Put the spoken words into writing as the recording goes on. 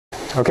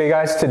Okay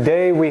guys,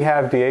 today we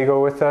have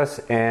Diego with us,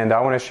 and I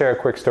want to share a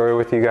quick story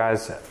with you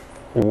guys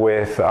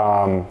with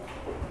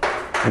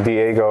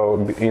Diego,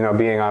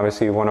 being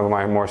obviously one of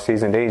my more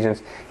seasoned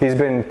agents. He's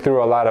been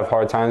through a lot of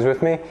hard times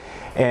with me,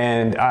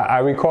 and I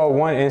recall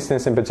one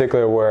instance in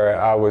particular where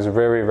I was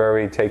very,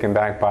 very taken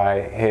back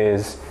by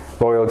his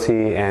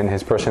loyalty and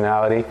his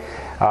personality.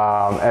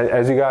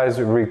 As you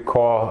guys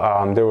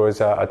recall, there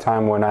was a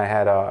time when I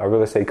had a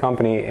real estate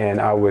company,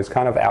 and I was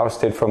kind of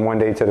ousted from one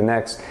day to the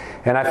next,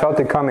 and I felt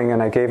it coming,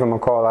 and I gave him a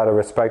call out of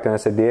respect, and I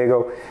said,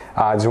 Diego,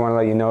 I just want to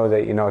let you know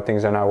that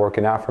things are not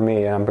working out for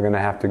me, and I'm gonna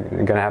have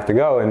to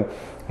go, and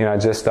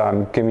just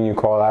giving you a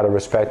call out of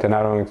respect, and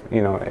I don't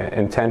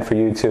intend for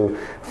you to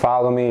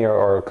follow me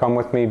or come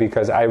with me,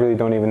 because I really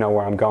don't even know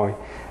where I'm going.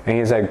 And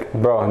he's like,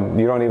 bro,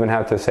 you don't even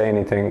have to say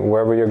anything.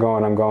 Wherever you're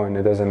going, I'm going.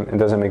 It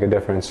doesn't make a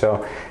difference.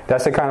 So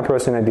that's the kind of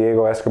person that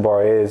Diego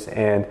Escobar is,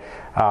 and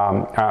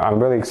I'm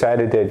really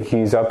excited that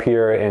he's up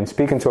here and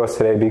speaking to us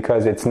today,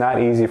 because it's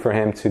not easy for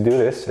him to do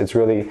this. It's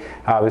really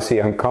obviously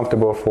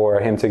uncomfortable for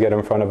him to get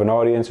in front of an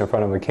audience, in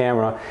front of a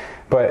camera.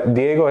 But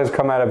Diego has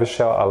come out of his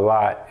shell a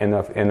lot in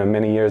the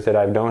many years that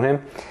I've known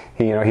him.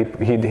 He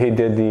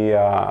did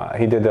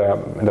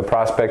the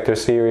Prospector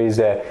series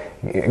that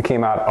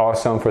came out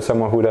awesome for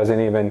someone who doesn't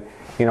even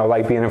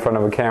like being in front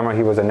of a camera.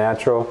 He was a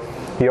natural.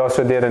 He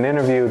also did an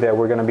interview that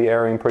we're going to be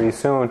airing pretty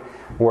soon,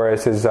 where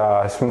it's his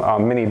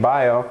mini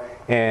bio.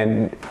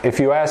 And if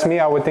you ask me,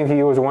 I would think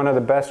he was one of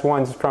the best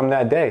ones from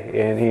that day.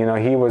 And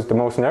he was the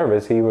most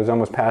nervous. He was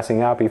almost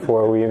passing out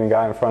before we even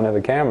got in front of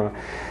the camera.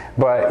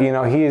 But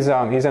he's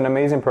an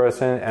amazing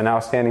person, an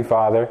outstanding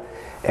father,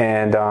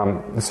 and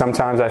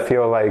sometimes I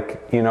feel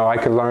like I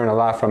could learn a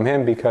lot from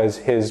him, because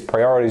his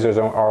priorities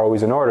are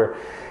always in order.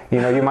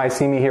 You might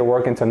see me here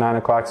working till 9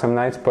 o'clock some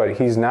nights, but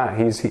he's not.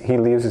 He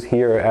leaves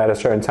here at a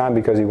certain time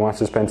because he wants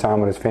to spend time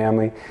with his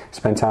family,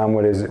 spend time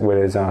with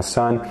his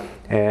son,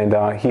 and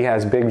he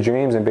has big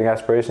dreams and big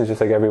aspirations,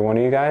 just like every one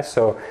of you guys.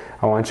 So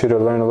I want you to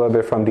learn a little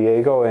bit from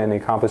Diego and the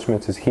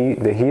accomplishments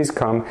that he's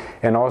come,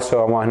 and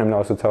also I want him to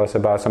also tell us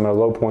about some of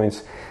the low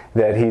points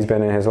that he's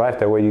been in his life.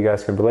 That way you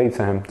guys can relate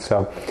to him.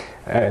 So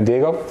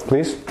Diego,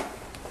 please.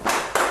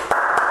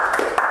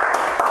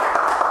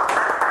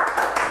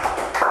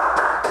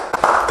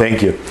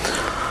 Thank you.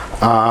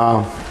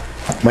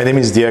 My name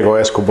is Diego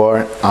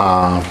Escobar.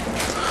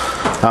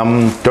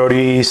 I'm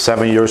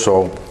 37 years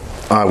old.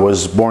 I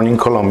was born in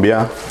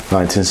Colombia,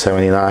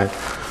 1979.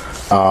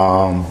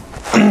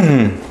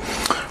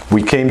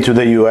 We came to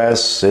the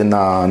US in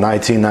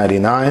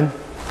 1999.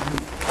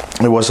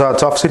 It was a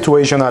tough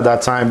situation at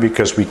that time,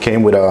 because we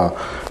came with a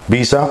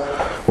visa.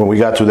 When we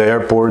got to the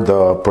airport,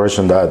 the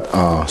person that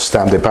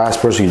stamped the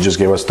passports, he just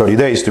gave us 30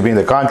 days to be in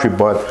the country,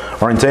 but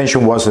our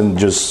intention wasn't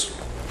just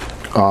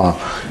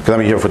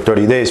coming here for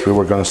 30 days. We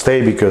were going to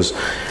stay because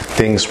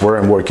things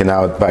weren't working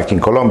out back in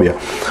Colombia.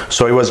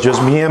 So it was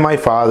just me and my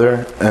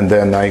father, and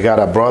then I got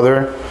a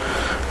brother,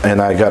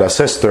 and I got a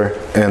sister,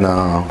 and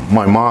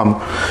my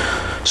mom.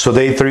 So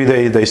they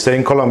stayed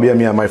in Colombia.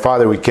 Me and my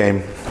father, we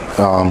came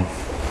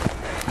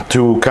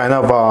to kind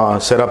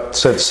of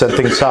set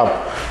things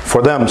up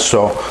for them.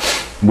 So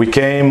we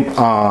came.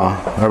 I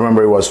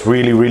remember it was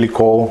really, really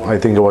cold. I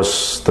think it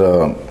was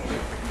the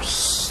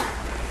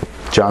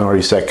January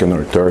 2nd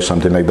or 3rd,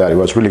 something like that. It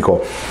was really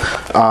cool.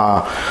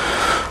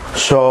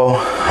 So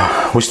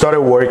we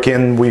started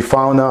working. We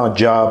found a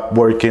job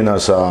working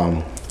as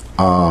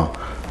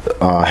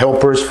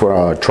helpers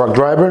for a truck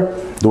driver,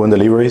 doing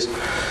deliveries.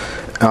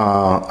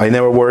 I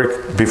never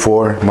worked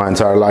before my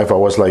entire life. I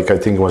was I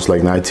think it was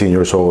 19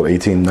 years old,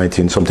 18,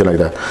 19, something like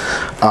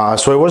that.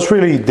 So it was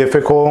really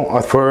difficult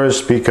at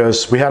first,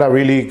 because we had a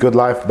really good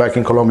life back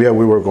in Colombia.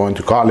 We were going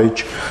to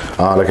college.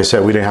 Like I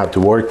said, we didn't have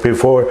to work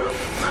before.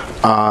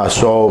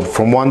 So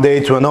from one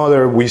day to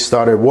another, we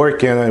started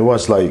working, and it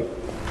was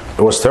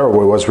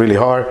terrible. It was really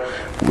hard.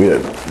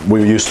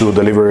 We used to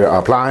deliver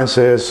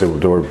appliances. They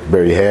were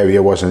very heavy. I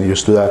wasn't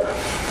used to that.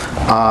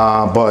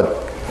 But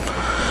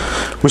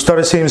we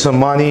started saving some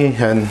money,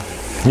 and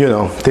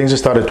things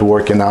started to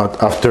working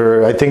out.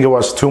 After, I think it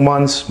was 2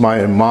 months,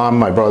 my mom,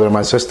 my brother, and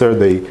my sister,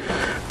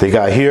 they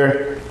got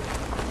here.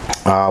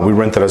 We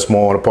rented a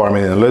small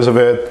apartment in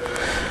Elizabeth.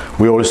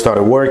 We all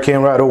started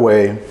working right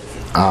away.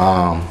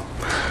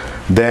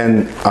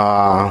 Then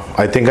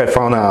I think I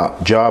found a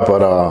job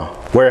at a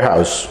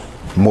warehouse,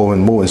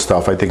 moving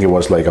stuff. I think it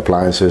was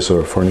appliances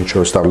or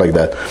furniture or stuff like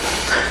that.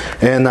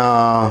 And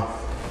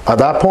at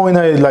that point,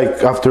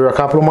 after a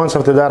couple of months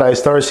after that, I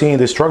started seeing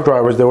these truck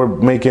drivers. They were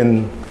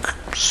making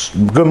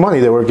good money.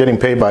 They were getting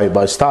paid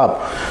by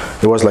stop.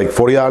 It was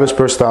 $40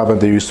 per stop,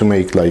 and they used to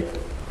make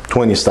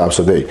 20 stops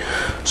a day.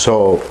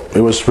 So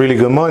it was really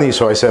good money.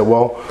 So I said,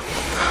 well,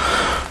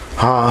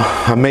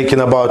 I'm making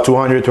about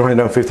 $200,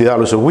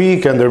 $250 a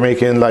week, and they're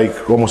making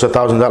almost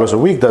 $1,000 a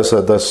week.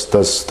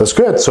 That's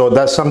good. So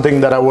that's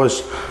something that I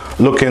was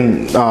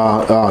looking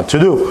to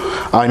do.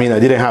 I mean, I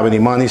didn't have any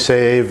money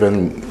saved,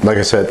 and like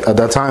I said, at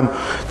that time,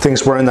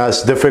 things weren't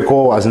as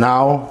difficult as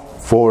now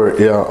for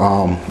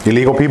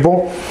illegal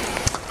people.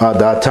 At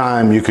that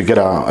time, you could get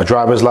a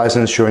driver's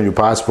license showing your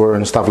passport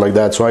and stuff like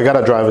that. So I got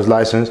a driver's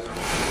license,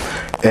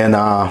 and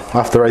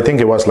after I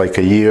think it was like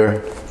a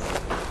year,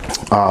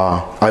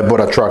 I bought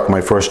a truck,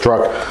 my first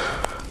truck.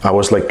 I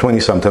was like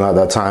 20 something at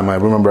that time. I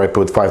remember I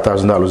put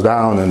 $5,000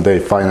 down and they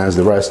financed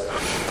the rest.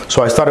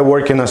 So I started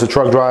working as a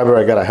truck driver.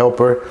 I got a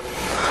helper.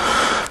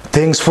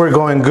 Things were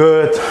going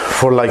good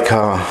for like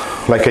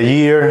a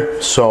year.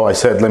 So I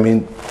said, let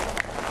me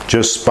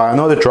just buy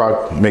another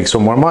truck, make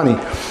some more money.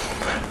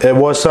 It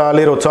was a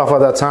little tough at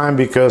that time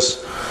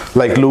because,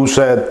 like Lou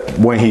said,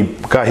 when he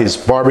got his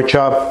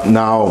barbershop,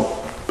 now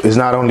it's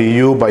not only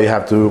you, but you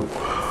have to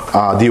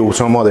deal with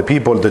some other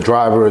people, the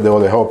driver, the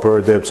other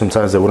helper.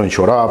 Sometimes they wouldn't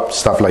show up,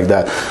 stuff like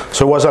that.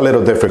 So it was a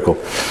little difficult.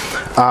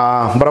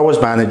 But I was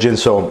managing,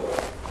 so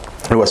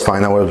it was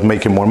fine. I was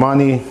making more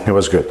money. It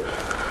was good.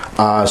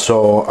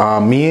 So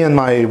me and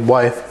my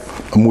wife,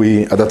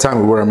 at the time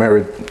we were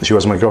married, she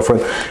was my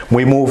girlfriend,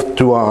 we moved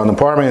to an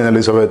apartment in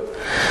Elizabeth.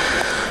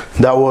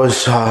 That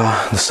was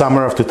the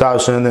summer of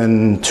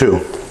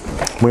 2002.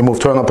 We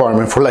moved to an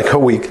apartment for like a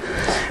week,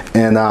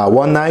 and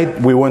one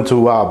night we went to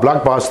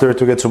Blockbuster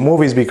to get some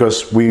movies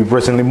because we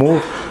recently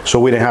moved, so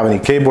we didn't have any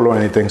cable or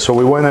anything. So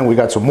we went and we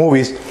got some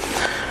movies.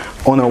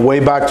 On our way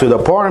back to the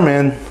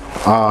apartment,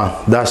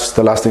 that's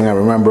the last thing I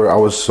remember, I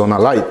was on a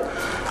light.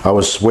 I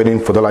was waiting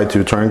for the light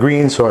to turn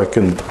green so I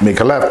can make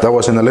a left. That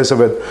was in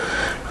Elizabeth,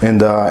 in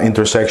the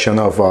intersection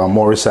of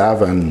Morris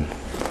Ave and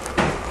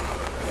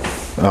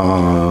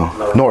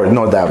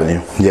North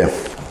Avenue. Yeah.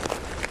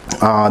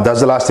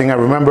 That's the last thing I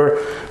remember,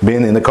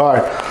 being in the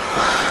car.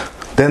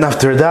 Then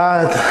after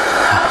that,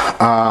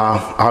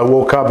 I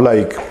woke up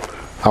like,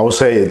 I would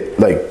say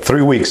like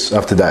 3 weeks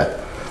after that.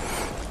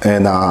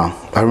 And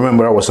I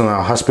remember I was in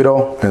a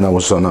hospital and I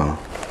was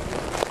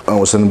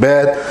in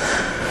bed.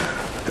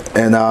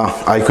 And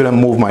I couldn't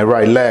move my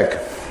right leg.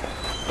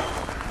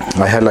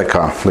 I had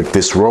like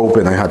this rope,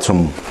 and I had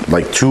some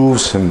like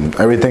tubes and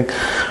everything.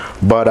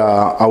 But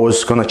I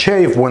was gonna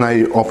shave. When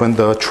I opened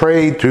the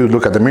tray to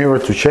look at the mirror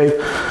to shave,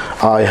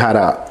 I had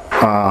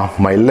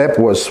my lip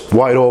was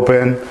wide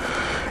open,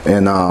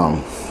 and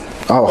a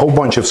whole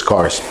bunch of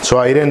scars. So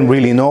I didn't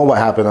really know what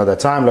happened at that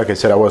time. Like I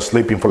said, I was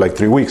sleeping for like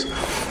 3 weeks.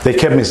 They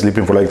kept me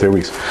sleeping for like 3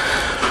 weeks.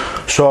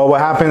 So what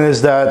happened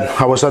is that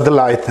I was at the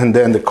light, and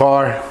then the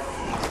car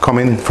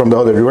coming from the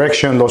other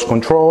direction lost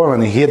control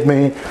and it hit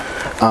me.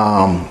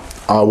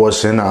 I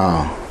was in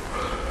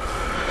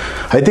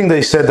I think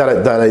they said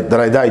that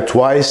I died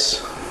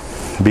twice,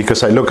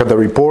 because I look at the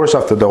reports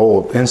after the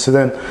whole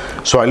incident.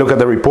 So I look at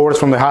the reports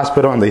from the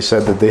hospital, and they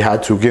said that they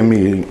had to give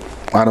me,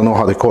 I don't know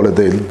how they call it,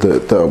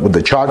 with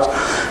the shots.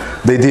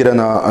 They did on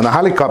a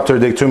helicopter.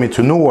 They took me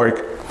to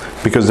Newark,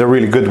 because they're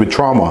really good with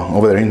trauma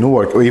over there in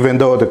Newark. Even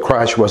though the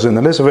crash was in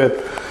Elizabeth,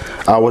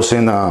 I was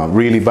in a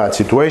really bad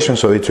situation,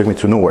 so they took me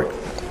to Newark.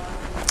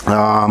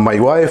 My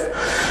wife,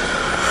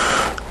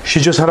 she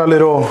just had a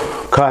little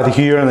cut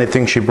here, and I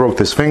think she broke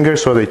this finger,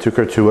 so they took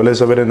her to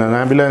Elizabeth in an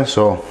ambulance.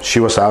 So she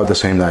was out the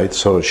same night.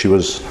 So she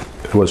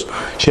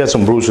had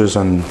some bruises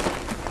and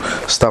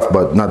stuff,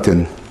 but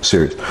nothing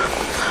serious.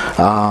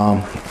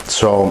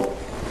 So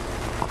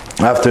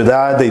after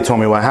that, they told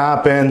me what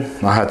happened.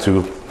 I had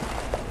to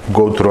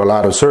go through a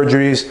lot of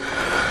surgeries.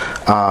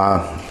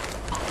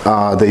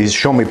 They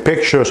showed me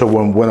pictures of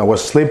when I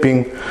was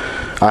sleeping.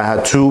 I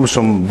had tubes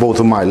on both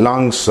of my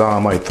lungs,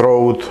 my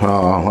throat,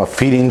 a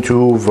feeding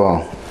tube.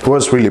 It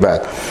was really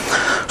bad.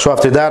 So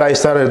after that, I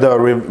started the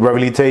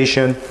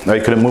rehabilitation. I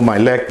couldn't move my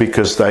leg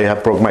because I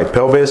had broke my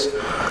pelvis,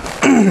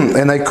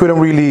 and I couldn't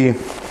really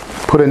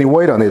put any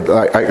weight on it.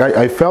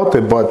 I felt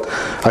it, but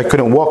I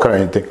couldn't walk or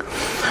anything.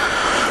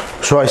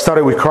 So I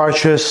started with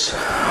crutches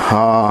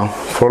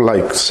for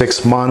like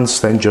 6 months,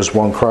 then just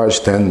one crutch.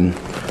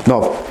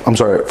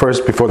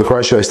 First before the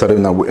crutch, I started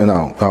in a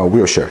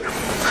wheelchair.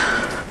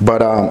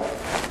 But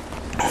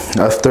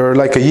after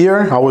like a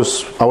year, I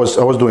was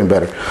doing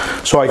better.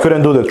 So I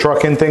couldn't do the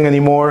trucking thing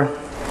anymore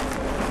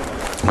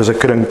because I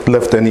couldn't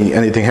lift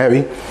anything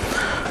heavy.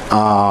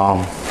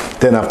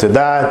 Then after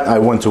that, I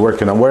went to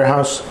work in a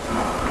warehouse,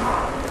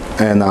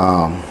 and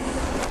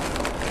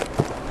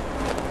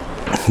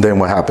then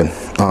what happened?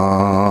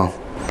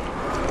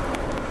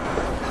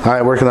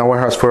 I worked in a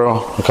warehouse for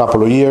a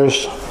couple of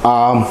years.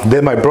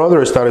 Then my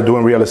brother started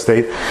doing real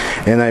estate,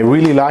 and I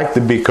really liked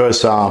it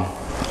because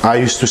I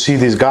used to see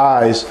these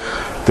guys.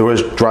 They were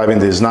driving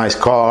these nice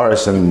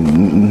cars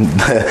and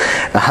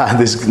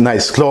these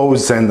nice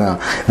clothes, and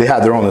they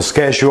had their own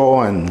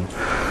schedule. And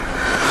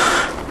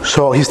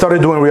so he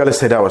started doing real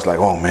estate. I was like,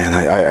 oh man,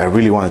 I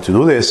really wanted to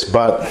do this.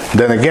 But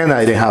then again,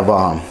 I didn't have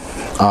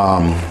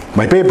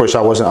my papers.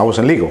 I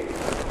wasn't legal.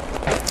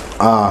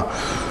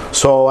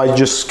 So I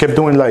just kept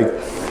doing like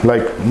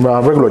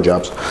regular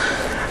jobs.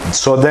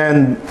 So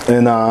then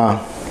in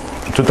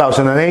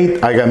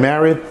 2008, I got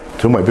married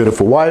to my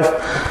beautiful wife.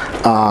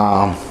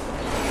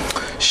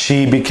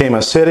 She became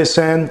a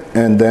citizen,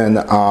 and then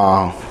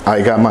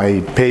I got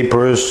my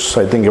papers.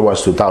 I think it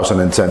was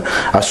 2010.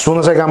 As soon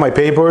as I got my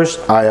papers,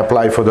 I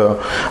applied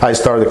I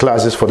started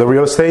classes for the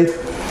real estate.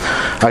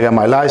 I got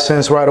my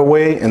license right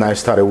away, and I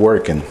started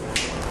working.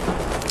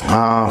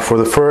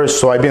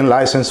 So I've been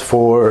licensed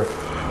for,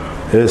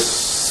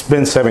 it's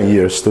been 7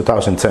 years,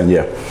 2010,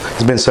 yeah.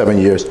 It's been 7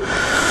 years.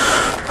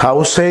 I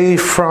would say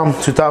from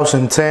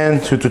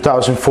 2010 to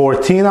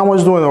 2014, I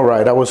was doing all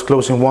right. I was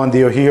closing one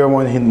deal here,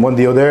 one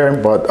deal there,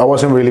 but I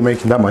wasn't really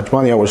making that much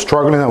money. I was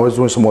struggling. I was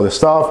doing some other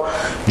stuff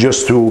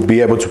just to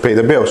be able to pay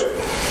the bills.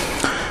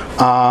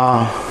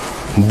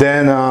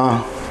 Then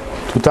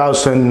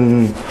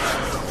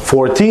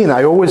 2014,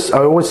 I was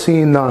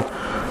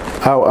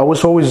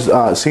always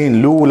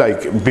seeing Lou,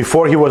 like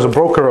before he was a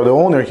broker or the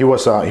owner, he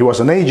was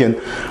an agent,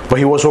 but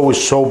he was always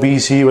so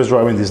busy. He was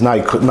driving this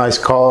nice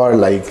car,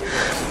 like.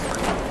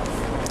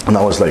 And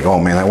I was like, oh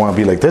man, I want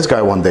to be like this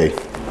guy one day.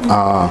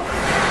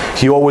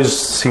 He always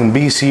seemed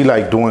busy,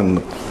 like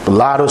doing a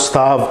lot of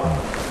stuff,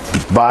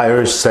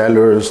 buyers,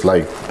 sellers,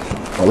 like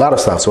a lot of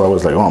stuff. So I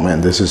was like, oh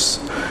man, this is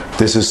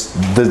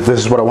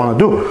what I want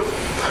to do.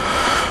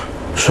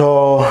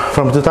 So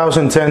from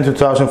 2010 to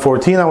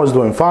 2014, I was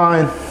doing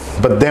fine.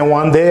 But then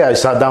one day I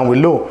sat down with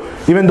Lou.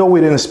 Even though we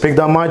didn't speak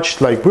that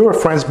much, like we were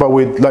friends, but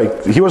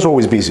he was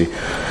always busy.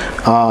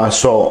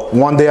 So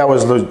one day I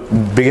was the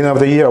beginning of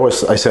the year.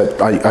 I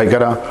said I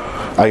gotta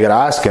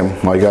ask him.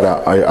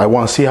 I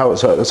want to see how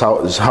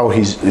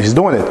he's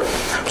doing it.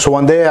 So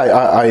one day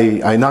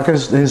I knocked on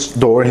his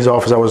door, his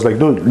office. I was like,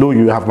 dude, Lou,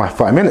 you have my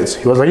 5 minutes.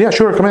 He was like, yeah,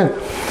 sure, come in.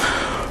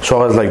 So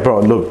I was like,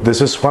 bro, look,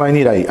 this is what I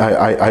need.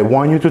 I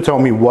want you to tell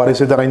me what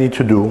is it that I need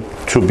to do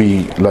to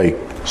be like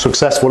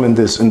successful in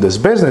this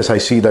business. I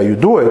see that you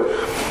do it,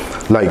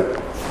 like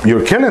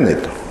you're killing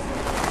it.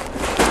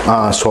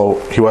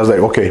 So he was like,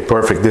 okay,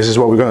 perfect. This is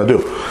what we're gonna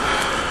do.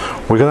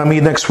 We're gonna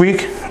meet next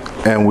week,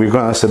 and we're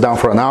gonna sit down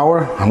for an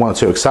hour. I'm gonna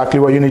tell you exactly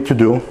what you need to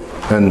do,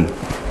 and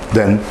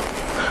then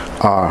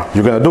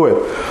you're gonna do it.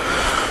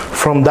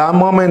 From that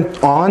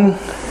moment on,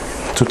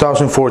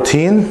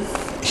 2014,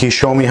 he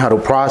showed me how to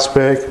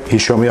prospect. He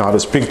showed me how to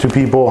speak to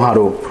people, how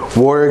to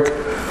work,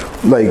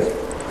 like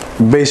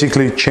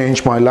basically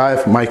changed my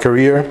life, my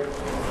career,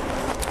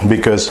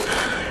 because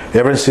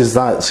ever since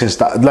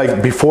that,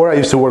 like before I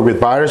used to work with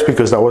buyers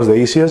because that was the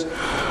easiest.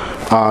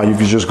 You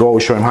could just go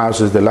show them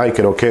houses, they like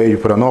it, okay, you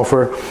put an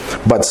offer.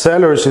 But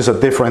sellers is a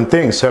different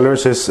thing.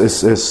 Sellers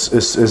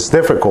is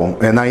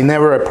difficult, and I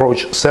never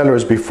approached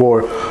sellers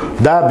before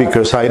that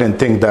because I didn't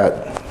think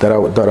that I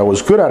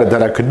was good at it,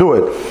 that I could do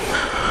it.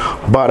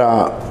 But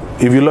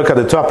if you look at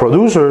the top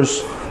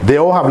producers, they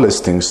all have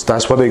listings.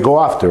 That's what they go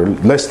after,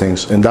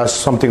 listings. And that's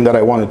something that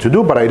I wanted to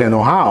do, but I didn't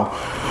know how.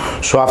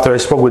 So after I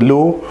spoke with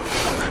Lou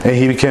and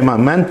he became my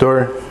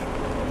mentor,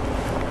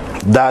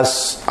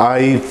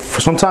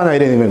 for some time I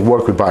didn't even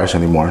work with buyers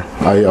anymore.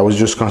 I was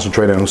just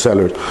concentrating on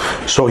sellers.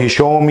 So he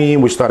showed me,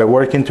 we started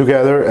working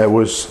together. It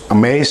was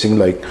amazing.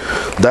 Like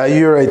that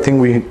year, I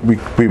think we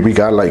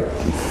got like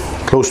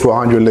close to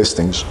 100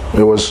 listings.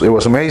 It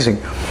was amazing.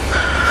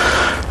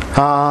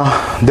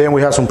 Then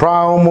we had some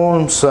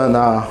problems, and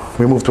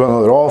we moved to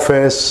another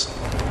office.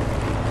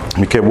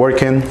 We kept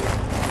working,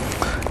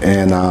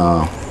 and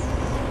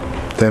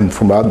then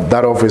from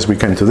that office we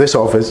came to this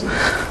office,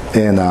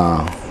 and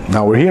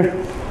now we're here.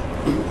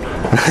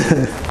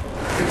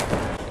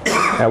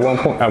 At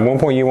one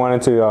point, you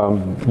wanted to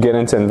get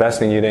into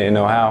investing. You didn't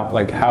know how.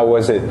 Like, how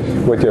was it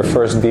with your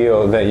first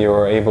deal that you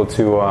were able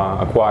to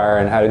acquire,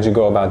 and how did you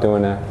go about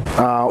doing that?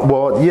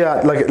 Well,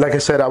 yeah, like I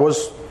said, I would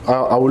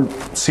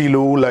see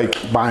Lou like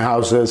buying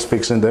houses,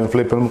 fixing them,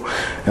 flipping them,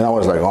 and I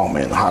was like, oh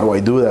man, how do I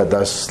do that?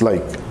 That's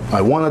like,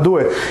 I want to do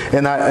it,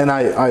 and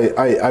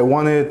I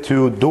wanted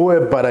to do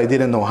it, but I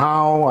didn't know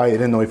how. I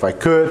didn't know if I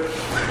could.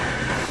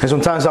 And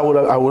sometimes I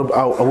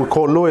would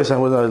call Louis and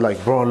I was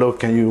like, bro, look,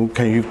 can you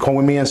come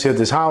with me and see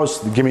this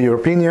house? Give me your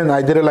opinion.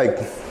 I did it like,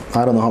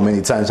 I don't know how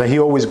many times. And he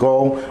always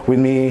go with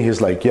me. He's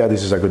like, yeah,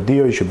 this is a good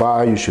deal. You should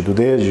buy. You should do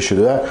this. You should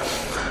do that.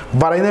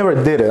 But I never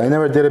did it. I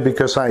never did it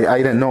because I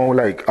didn't know.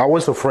 Like I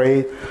was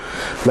afraid,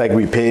 like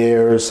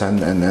repairs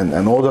and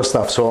all that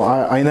stuff. So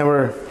I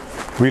never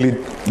really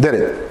did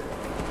it.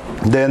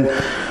 Then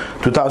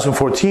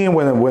 2014,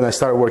 when I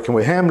started working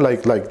with him,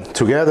 like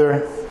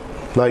together,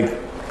 like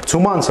 2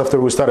 months after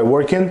we started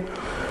working,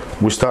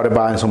 we started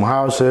buying some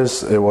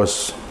houses. It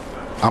was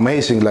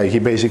amazing. Like he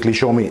basically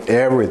showed me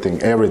everything,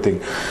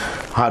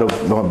 how to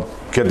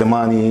get the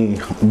money,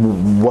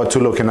 what to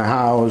look in a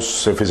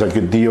house, if it's a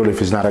good deal,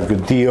 if it's not a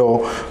good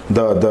deal,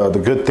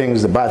 the good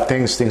things, the bad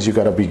things you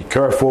gotta be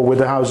careful with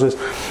the houses.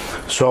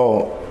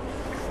 So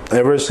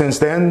ever since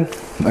then,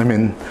 I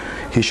mean,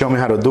 he showed me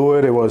how to do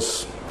it. It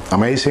was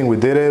amazing. We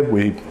did it.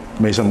 We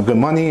made some good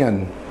money,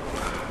 and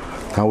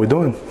how we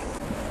doing?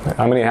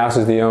 How many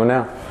houses do you own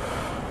now?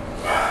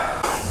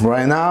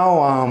 Right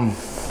now,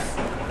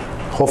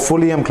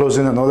 hopefully I'm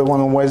closing another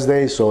one on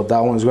Wednesday, so that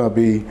one's gonna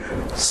be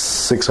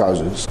 6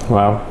 houses.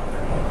 Wow.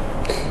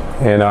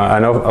 And I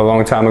know a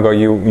long time ago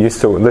you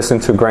used to listen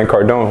to Grant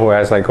Cardone, who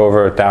has like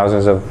over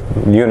thousands of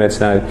units.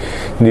 Now,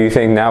 do you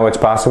think now it's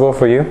possible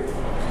for you?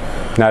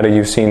 Now that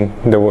you've seen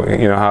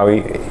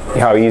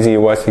how easy it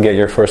was to get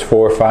your first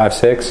 4, 5,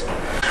 6.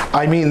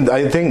 I mean,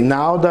 I think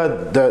now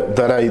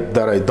that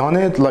I done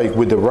it, like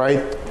with the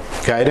right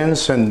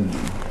guidance and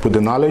with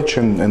the knowledge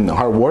and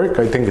hard work,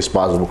 I think it's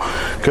possible.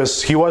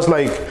 Because he was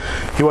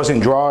in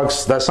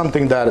drugs. That's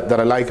something that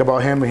I like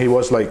about him. He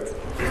was like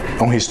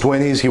on his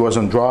 20s. He was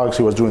on drugs.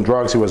 He was doing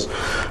drugs. I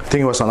think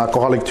he was an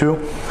alcoholic too.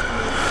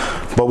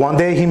 But one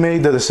day he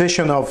made the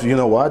decision of, you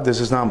know what, this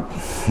is not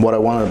what I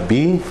want to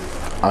be.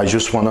 I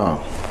just want to,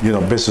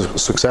 be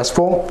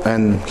successful,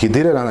 and he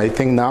did it. And I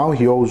think now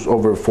he owns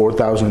over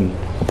 4,000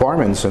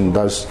 apartments, and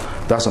that's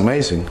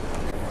amazing.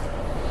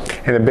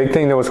 And the big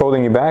thing that was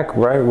holding you back,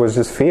 right, was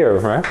just fear,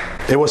 right?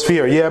 It was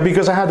fear, yeah,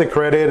 because I had the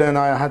credit and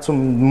I had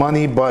some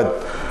money,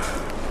 but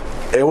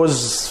it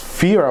was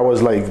fear. I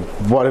was like,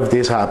 what if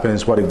this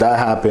happens? What if that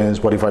happens?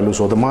 What if I lose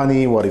all the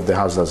money? What if the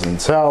house doesn't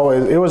sell?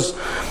 It was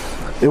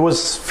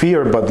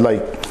fear, but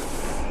like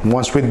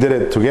once we did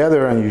it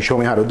together and you showed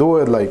me how to do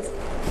it, like.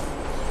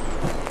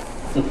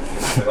 A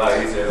lot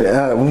easier.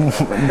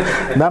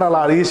 Yeah, not a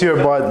lot easier,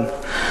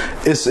 but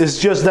it's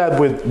just that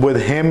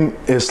with him,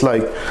 it's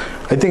like,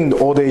 I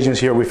think all the agents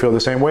here, we feel the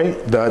same way,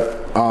 that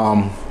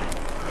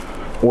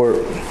or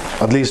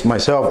at least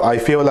myself, I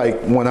feel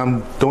like when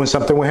I'm doing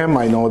something with him,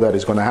 I know that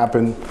it's going to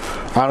happen.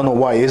 I don't know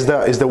why. It's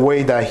the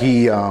way that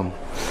he how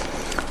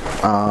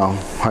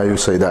you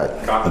say that?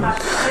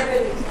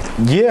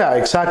 Yeah,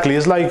 exactly.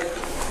 It's like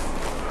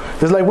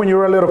when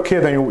you're a little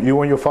kid and you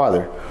and your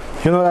father.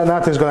 You know that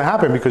nothing's going to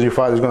happen because your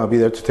father's going to be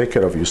there to take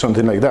care of you.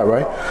 Something like that,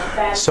 right?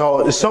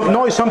 So, it's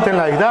something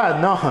like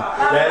that. No,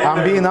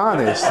 I'm being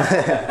honest.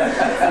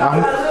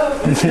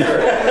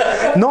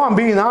 I'm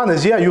being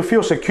honest. Yeah, you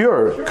feel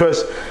secure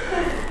because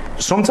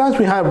sometimes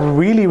we have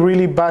really,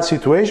 really bad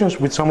situations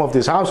with some of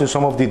these houses,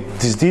 some of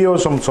these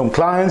deals, some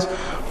clients.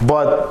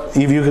 But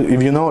if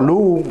you know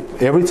Lou,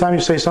 every time you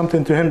say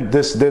something to him,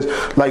 this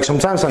like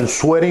sometimes I'm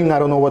sweating, I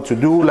don't know what to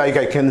do, like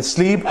I can't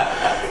sleep,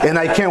 and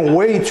I can't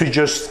wait to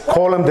just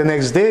call him the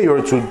next day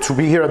or to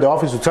be here at the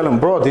office to tell him,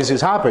 bro, this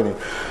is happening.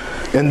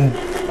 And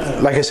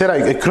like I said,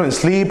 I couldn't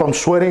sleep, I'm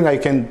sweating, I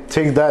can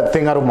take that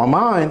thing out of my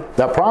mind,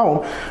 that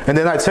problem, and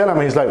then I tell him,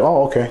 and he's like,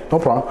 oh, okay, no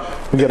problem,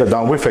 we get it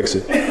done, we fix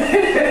it.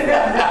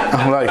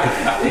 I'm like,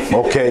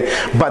 okay,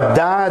 but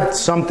that's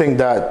something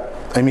that,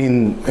 I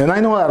mean, and I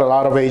know that a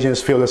lot of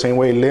agents feel the same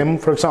way. Lim,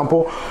 for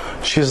example,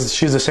 she's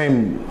the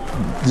same,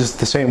 just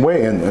the same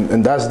way,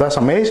 and that's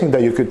amazing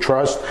that you could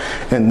trust,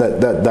 and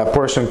that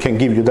person can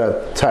give you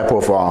that type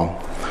of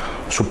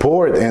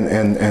support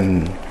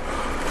and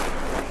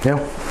yeah.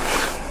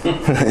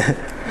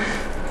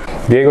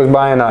 Diego's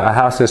buying a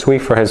house this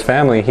week for his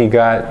family. He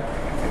got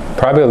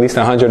probably at least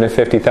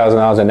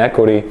 $150,000 in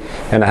equity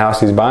in the house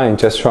he's buying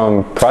just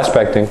from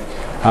prospecting.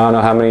 I don't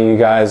know how many of you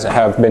guys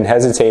have been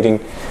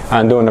hesitating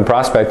on doing the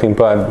prospecting,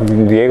 but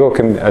Diego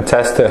can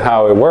attest to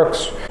how it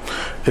works.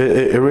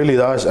 It really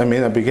does. I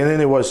mean, at the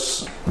beginning it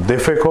was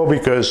difficult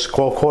because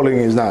cold calling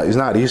is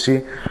not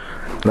easy.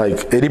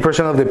 Like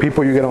 80% of the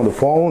people you get on the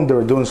phone,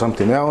 they're doing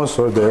something else,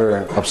 or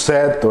they're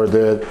upset, or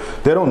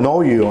they don't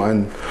know you,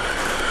 and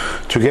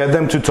to get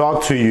them to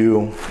talk to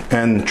you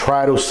and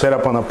try to set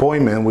up an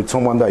appointment with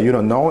someone that you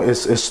don't know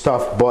is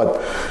tough. But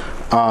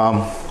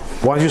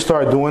once you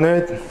start doing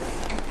it,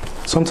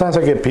 sometimes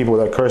I get people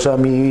that curse at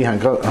me,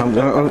 hangs the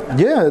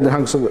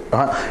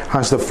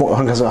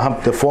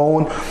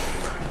phone.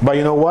 But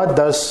you know what?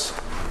 That's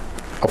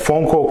a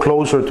phone call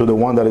closer to the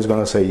one that is going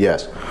to say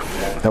yes.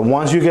 And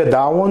once you get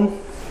that one,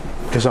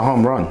 it's a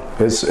home run.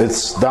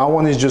 It's that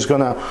one is just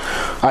gonna.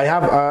 I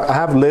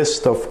have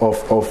list of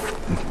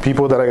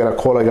people that I gotta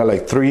call. I got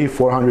like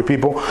 300-400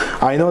 people.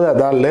 I know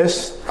that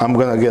list I'm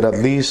gonna get at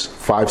least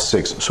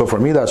 5-6. So for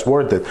me that's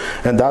worth it.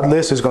 And that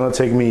list is gonna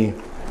take me,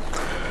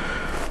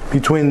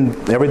 between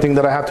everything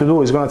that I have to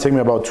do, it's gonna take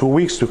me about 2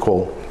 weeks to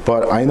call.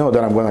 But I know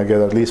that I'm gonna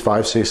get at least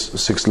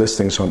 5-6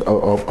 listings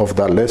of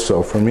that list.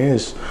 So for me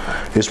it's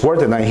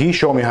worth it. And he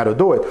showed me how to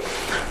do it.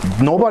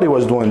 Nobody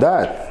was doing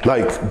that.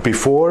 Like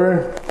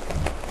before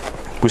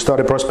we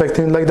started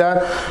prospecting like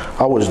that,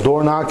 I was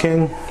door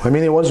knocking. I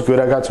mean, it was good.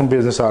 I got some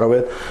business out of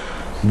it,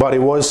 but it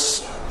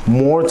was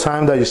more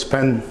time that you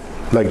spend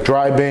like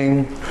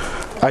driving.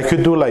 I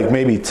could do like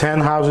maybe 10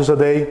 houses a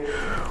day.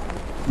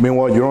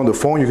 Meanwhile, you're on the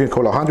phone, you can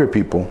call 100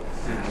 people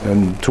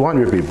and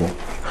 200 people.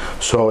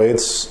 So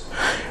that's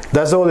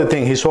the other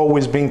thing. He's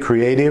always been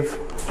creative.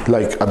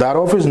 Like at that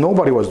office,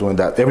 nobody was doing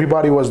that.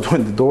 Everybody was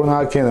doing the door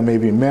knocking and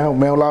maybe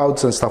mail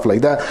outs and stuff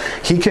like that.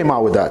 He came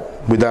out with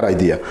that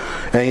idea,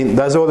 and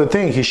that's the other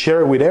thing. He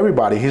shared it with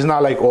everybody. He's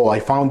not like, oh,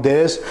 I found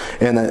this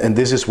and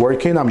this is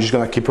working, I'm just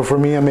gonna keep it for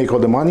me and make all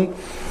the money.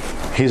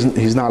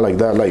 He's not like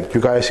that. Like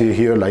you guys see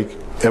here, like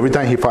every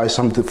time he finds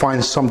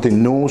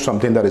something new,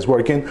 something that is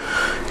working,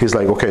 he's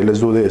like, okay, let's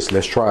do this,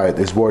 let's try it,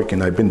 it's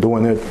working, I've been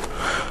doing it.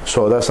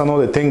 So that's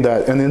another thing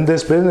that, and in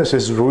this business,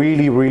 it's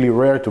really, really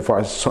rare to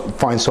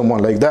find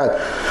someone like that.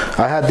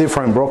 I had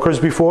different brokers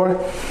before,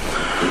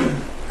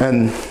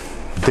 and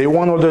they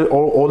want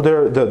all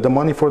the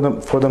money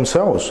for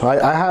themselves.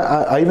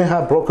 I even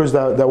have brokers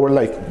that were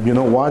like, you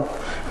know what,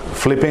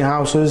 flipping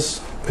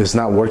houses is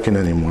not working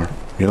anymore.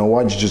 You know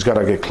what, you just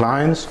gotta get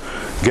clients,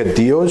 get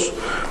deals,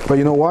 but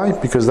you know why?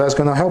 Because that's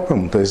gonna help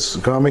him. That's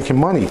gonna make him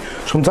money.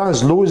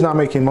 Sometimes Lou is not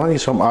making money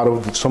out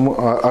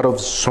of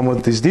some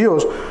of these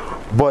deals,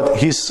 but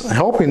he's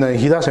helping, and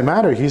he doesn't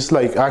matter. He's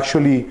like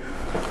actually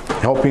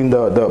helping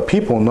the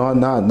people,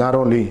 not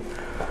only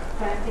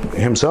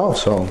himself.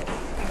 So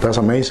that's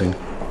amazing.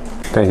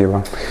 Thank you,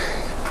 bro.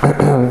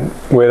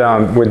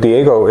 With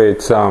Diego,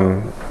 it's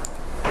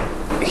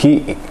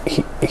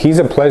he's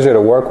a pleasure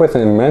to work with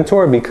and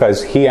mentor,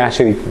 because he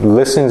actually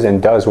listens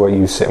and does what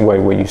you say.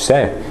 What you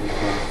say.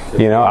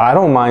 You know, I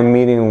don't mind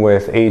meeting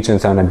with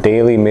agents on a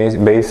daily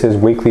basis,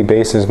 weekly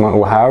basis,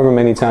 however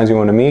many times you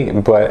want to meet,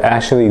 but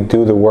actually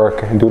do the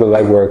work, do the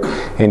legwork.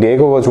 And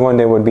Diego was one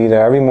that would be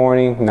there every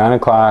morning, 9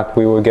 o'clock.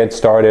 We would get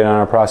started on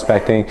our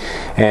prospecting,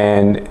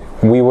 and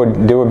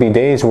there would be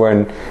days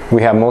when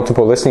we have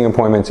multiple listing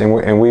appointments,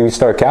 and we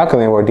start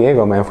calculating, well,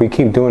 Diego, man, if we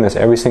keep doing this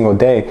every single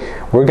day,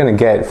 we're going to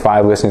get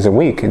 5 listings a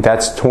week.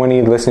 That's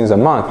 20 listings a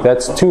month.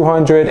 That's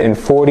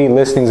 240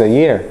 listings a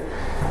year.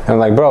 And I'm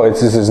like, bro,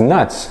 this is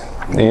nuts.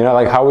 You know,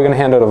 like, how are we going to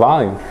handle the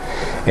volume?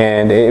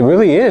 And it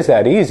really is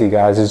that easy,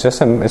 guys. It's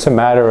just it's a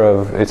matter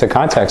of, it's a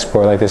contact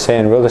sport, like they say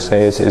in real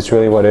estate. It's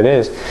really what it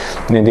is.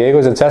 And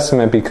Diego's a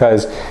testament,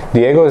 because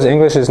Diego's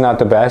English is not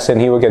the best,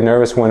 and he would get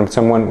nervous when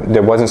someone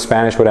that wasn't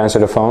Spanish would answer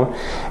the phone.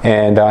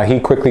 And he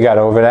quickly got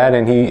over that.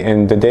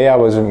 And the day I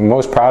was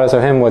most proudest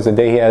of him was the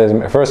day he had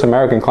his first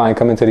American client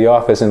come into the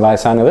office and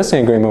sign a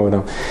listing agreement with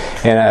him.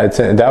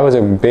 And that was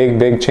a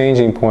big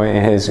changing point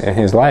in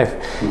his life.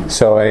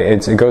 So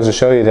it goes to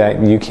show you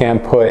that you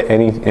can't put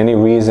any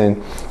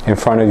reason in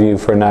front of you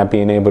for not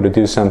being able to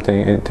do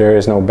something. There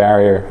is no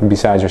barrier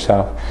besides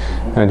yourself.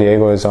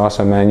 Diego is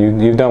awesome, man.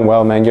 You've done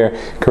well, man. Your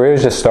career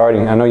is just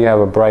starting. I know you have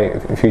a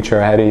bright future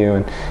ahead of you,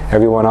 and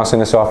everyone else in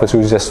this office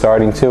who's just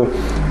starting too.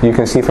 You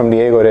can see from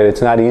Diego that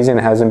it's not easy, and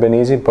it hasn't been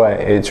easy,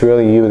 but it's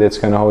really you that's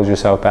going to hold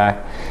yourself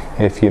back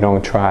if you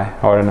don't try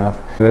hard enough.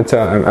 It's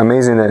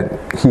amazing that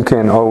he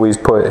can always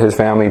put his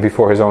family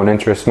before his own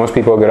interests. Most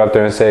people get up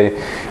there and say,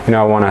 you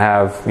know, I want to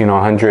have,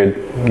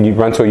 100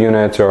 rental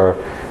units, or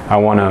I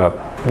want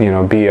to,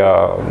 be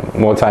a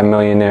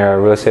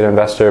multi-millionaire real estate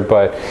investor,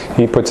 but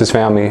he puts his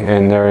family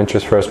and their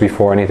interests first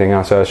before anything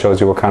else. So that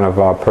shows you what kind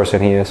of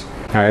person he is.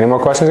 All right, any more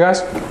questions, guys?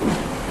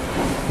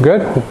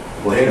 Good?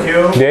 Thank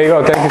you.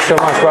 Diego, thank you so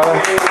much,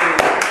 brother.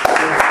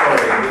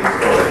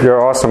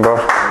 You're awesome, bro.